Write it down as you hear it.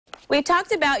We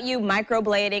talked about you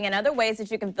microblading and other ways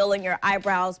that you can fill in your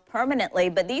eyebrows permanently,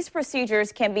 but these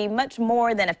procedures can be much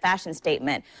more than a fashion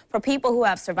statement. For people who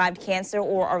have survived cancer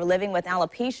or are living with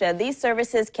alopecia, these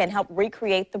services can help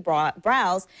recreate the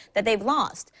brows that they've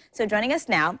lost. So joining us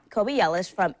now, Ellis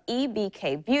from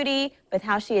EBK Beauty, with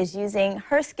how she is using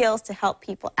her skills to help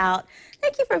people out.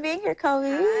 Thank you for being here, Kobe.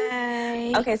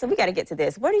 Hi. Okay, so we got to get to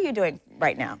this. What are you doing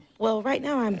right now? Well, right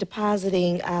now I'm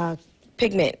depositing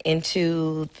pigment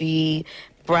into the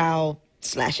brow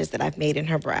slashes that I've made in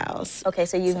her brows. Okay,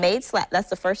 so you've made that's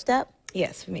the first step?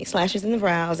 Yes, we make slashes in the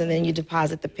brows, and then you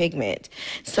deposit the pigment.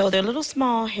 So they're little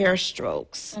small hair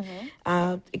strokes.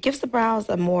 It gives the brows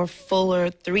a more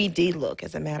fuller 3D look,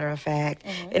 as a matter of fact.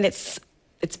 And it's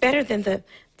better than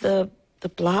the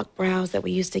block brows that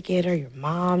we used to get, or your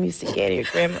mom used to get, or your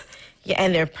grandma. Yeah,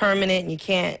 and they're permanent, and you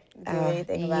can't do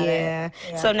anything about it.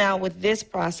 Yeah. So now with this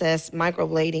process,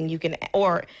 microblading, you can,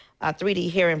 or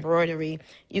 3D hair embroidery,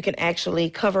 you can actually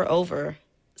cover over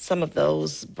some of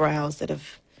those brows that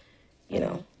have, you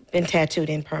know, been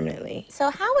tattooed in permanently. So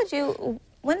how would you,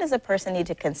 when does a person need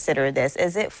to consider this?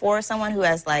 Is it for someone who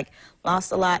has like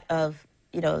lost a lot of,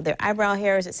 you know, their eyebrow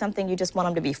hair? Is it something you just want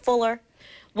them to be fuller?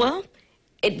 Well,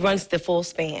 it runs the full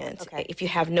span. Okay. If you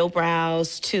have no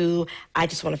brows, to I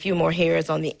just want a few more hairs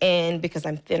on the end because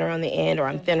I'm thinner on the end, or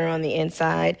I'm thinner on the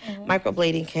inside,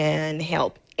 microblading can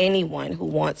help anyone who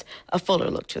wants a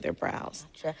fuller look to their brows.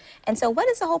 Gotcha. And so what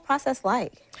is the whole process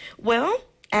like? Well,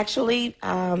 actually,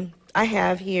 I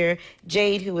have here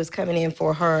Jade, who is coming in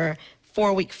for her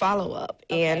 4-week follow-up.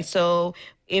 Okay. And so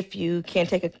if you can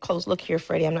take a close look here,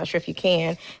 Freddie, I'm not sure if you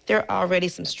can, there are already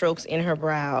some strokes in her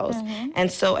brows. And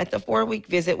so at the 4-week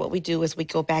visit, what we do is we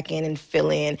go back in and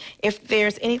fill in. If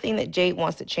there's anything that Jade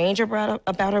wants to change about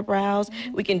her brows,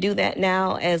 we can do that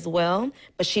now as well.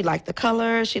 But she liked the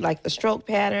color, she liked the stroke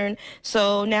pattern,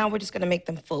 so now we're just gonna make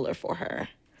them fuller for her.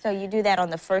 So you do that on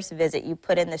the first visit, you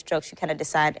put in the strokes, you kind of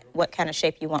decide what kind of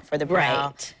shape you want for the brow.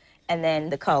 Right. And then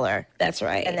the color. That's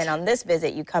right. And then on this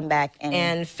visit, you come back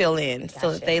and fill in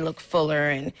so that they look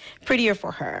fuller and prettier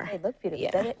for her. They look beautiful.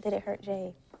 Yeah. Did it hurt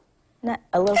Jay? Not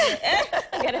a little bit.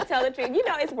 You gotta tell the truth. You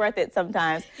know it's worth it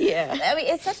sometimes. Yeah. I mean,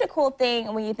 it's such a cool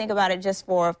thing when you think about it, just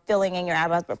for filling in your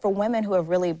eyebrows, but for women who have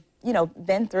really, you know,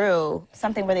 been through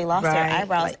something where they lost their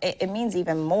eyebrows, it means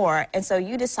even more. And so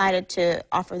you decided to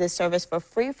offer this service for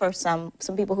free for some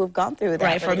people who've gone through that.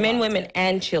 Right, for men, women,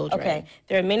 and children. Okay.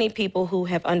 There are many people who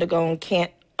have undergone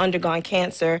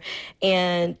cancer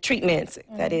and treatments,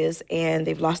 that is, and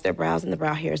they've lost their brows and the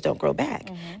brow hairs don't grow back.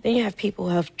 Then you have people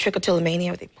who have trichotillomania,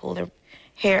 where they pull their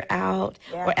hair out,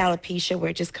 or alopecia, where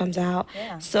it just comes out.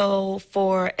 So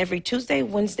for every Tuesday,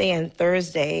 Wednesday, and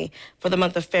Thursday for the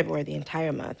month of February, the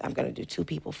entire month, I'm going to do 2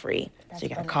 people free. So you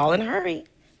got to call in a hurry.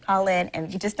 Call in,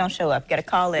 and you just don't show up. You got to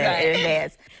call in in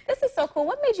advance. This is so cool.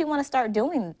 What made you want to start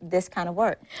doing this kind of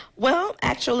work? Well,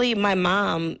 actually, my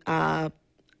mom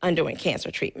underwent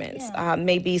cancer treatments,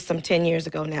 maybe some 10 years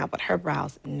ago now, but her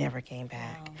brows never came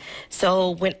back.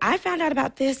 So when I found out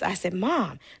about this, I said,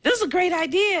 Mom, this is a great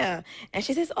idea. And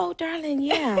she says, oh, darling,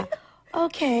 yeah,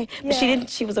 okay. But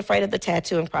she was afraid of the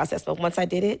tattooing process, but once I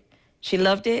did it, she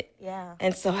loved it.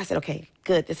 And so I said, okay,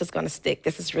 good, this is gonna stick.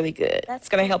 This is really good. It's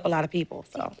gonna help a lot of people,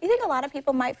 so. You think a lot of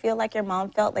people might feel like your mom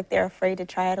felt like they're afraid to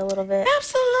try it a little bit?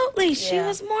 Absolutely, she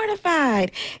was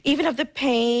mortified, even of the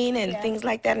pain and things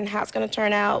like that and how it's gonna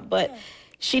turn out, but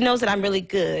she knows that I'm really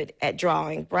good at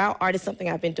drawing. Brow art is something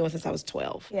I've been doing since I was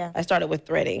 12. I started with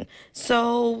threading.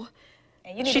 So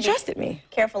she trusted me.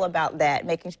 Careful about that,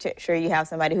 making sure you have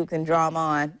somebody who can draw them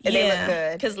on and they look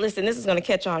good. Because listen, this is going to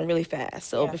catch on really fast.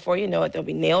 So before you know it, there'll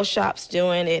be nail shops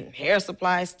doing it, hair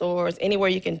supply stores, anywhere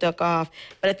you can duck off.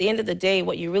 But at the end of the day,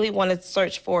 what you really want to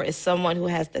search for is someone who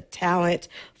has the talent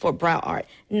for brow art.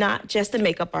 Not just a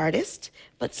makeup artist,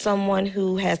 but someone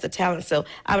who has the talent. So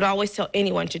I would always tell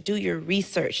anyone to do your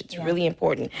research. It's really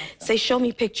important. Say, show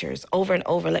me pictures over and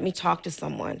over. Let me talk to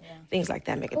someone. Things like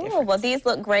that make a difference. Well, these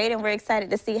look great, and we're excited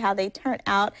to see how they turn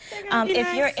out.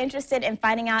 If you're interested in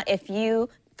finding out if you,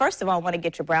 first of all, want to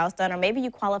get your brows done, or maybe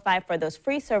you qualify for those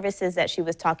free services that she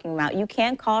was talking about, you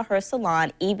can call her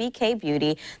salon, EBK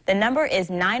Beauty. The number is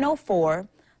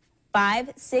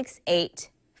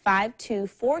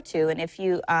 904-568-5242, and if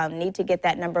you need to get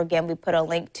that number again, we put a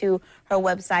link to her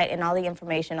website and all the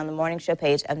information on the morning show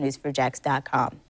page of news4jax.com.